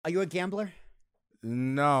Are you a gambler?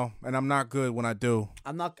 No, and I'm not good when I do.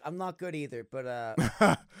 I'm not good either, but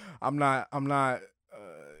I'm not. I'm not.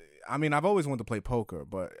 I mean, I've always wanted to play poker,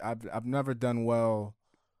 but I've never done well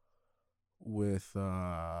with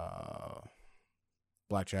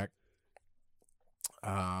blackjack.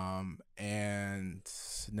 And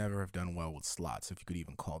never have done well with slots, if you could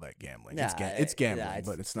even call that gambling. It's gambling,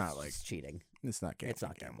 but it's not like it's cheating. it's not gambling. It's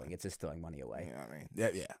not gambling. It's just throwing money away. You know what I mean?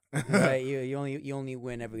 Yeah. Right, you only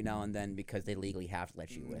win every now and then because they legally have to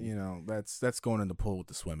let you win. You know, that's going in the pool with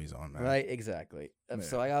the swimmies on, man. Right, exactly. Yeah.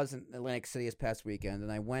 So I was in Atlantic City this past weekend,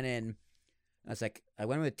 and I went in. I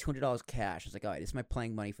went in with $200 cash. I was like, all right, this is my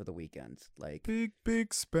playing money for the weekend. Like,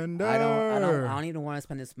 Big spender. I don't even want to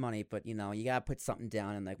spend this money, but you gotta put something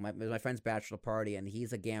down. And like it was my friend's bachelor party, and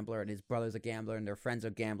he's a gambler, and his brother's a gambler, and their friends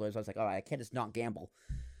are gamblers. I was like, all right, I can't just not gamble.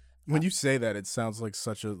 When you say that, it sounds like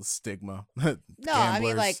such a stigma. No, I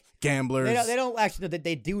mean, like, gamblers. They don't actually know that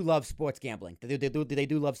they do love sports gambling. They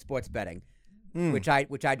do love sports betting, which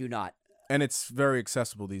I do not. And it's very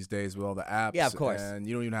accessible these days with all the apps. Yeah, of course. And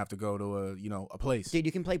you don't even have to go to a place. Dude,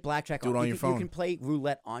 you can play blackjack on your phone. You can play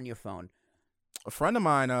roulette on your phone. A friend of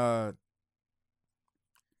mine,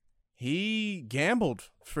 he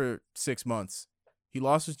gambled for 6 months. He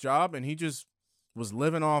lost his job, and he just was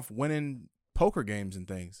living off winning poker games and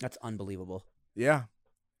things. That's unbelievable. Yeah.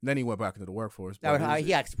 Then he went back into the workforce. He probably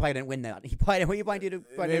didn't win that. He probably did.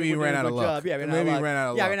 Maybe he ran out of luck. Yeah, maybe he ran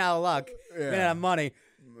out of luck. Yeah, ran out of luck. Yeah. Ran out of money.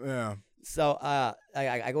 Yeah. So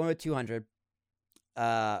I go in with 200.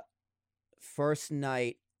 First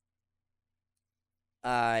night.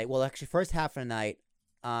 First half of the night,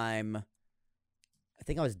 I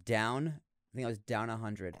think I was down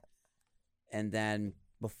 100, and then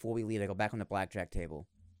before we leave, I go back on the blackjack table.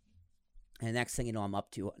 And the next thing you know, I'm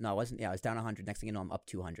up to. No, I wasn't. Yeah, I was down 100. Next thing you know, I'm up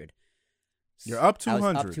 200. You're up 200.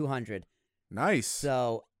 I was up 200. Nice.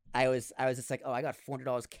 So I was just like, oh, I got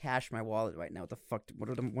 $400 cash in my wallet right now. What the fuck?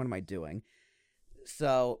 What am I doing?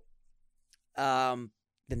 So, the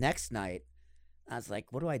next night, I was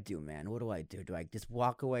like, what do I do, man? What do I do? Do I just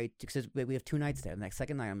walk away? Because we have 2 nights there. The next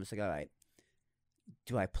second night, I'm just like, all right.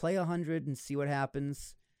 Do I play 100 and see what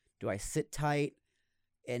happens? Do I sit tight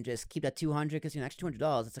and just keep that 200? Because extra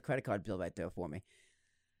 $200, it's a credit card bill right there for me.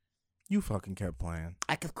 You fucking kept playing.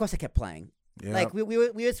 Of course, I kept playing. Yep. Like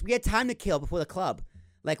we had time to kill before the club.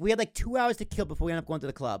 Like we had like 2 hours to kill before we ended up going to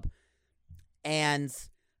the club. And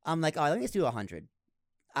I'm like, all right, let me just do 100.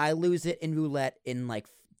 I lose it in roulette in like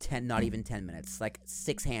 10, not even 10 minutes. Like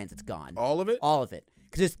 6 hands, it's gone. All of it? All of it.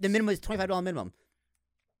 Because the minimum is $25 minimum.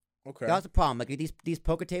 Okay. That was the problem. Like these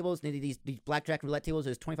poker tables, these blackjack and roulette tables,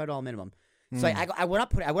 there's $25 minimum. So I went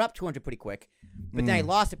up 200 pretty quick, but then I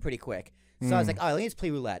lost it pretty quick. So I was like, all right, let me just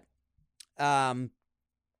play roulette.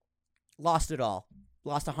 Lost it all.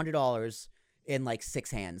 Lost $100 in like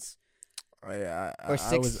 6 hands. Yeah, or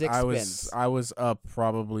six spins. I was up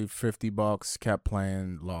probably $50. Kept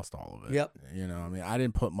playing, lost all of it. Yep. You know, I mean, I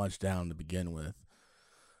didn't put much down to begin with.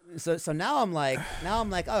 So now I'm like,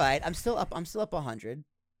 all right, I'm still up 100,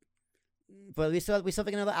 but we still have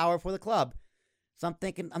another hour for the club. So I'm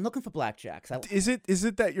thinking, I'm looking for blackjacks. Is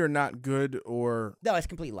it that you're not good or no? It's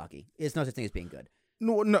completely lucky. There's no such thing as being good.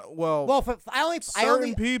 No. Well,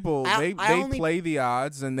 certain people they play the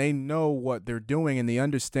odds and they know what they're doing and they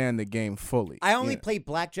understand the game fully. I only play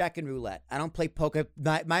blackjack and roulette. I don't play poker.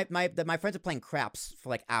 My friends are playing craps for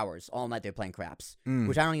like hours all night. They're playing craps,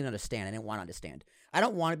 which I don't even understand. I didn't want to understand. I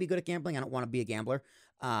don't want to be good at gambling. I don't want to be a gambler.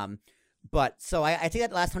 But so I take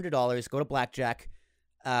that last $100, go to blackjack,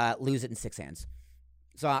 lose it in 6 hands.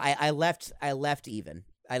 So I left even.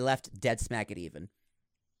 I left dead smack at even.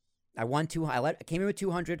 I won I came in with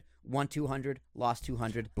 200, won 200, lost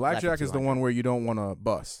 200. Blackjack is the one where you don't want to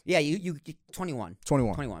bust. Yeah, you 21.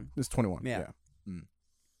 21. It's 21. Yeah.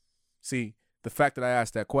 See, the fact that I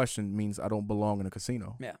asked that question means I don't belong in a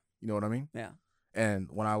casino. Yeah. You know what I mean? Yeah. And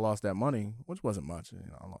when I lost that money, which wasn't much,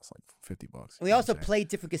 I lost like $50. We also played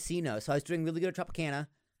different casinos. So I was doing really good at Tropicana,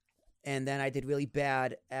 and then I did really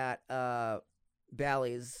bad at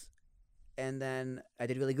Bally's, and then I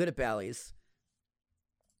did really good at Bally's.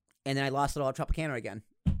 And then I lost it all at Tropicana again.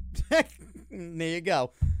 There you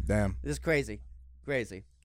go. Damn. This is crazy. Crazy.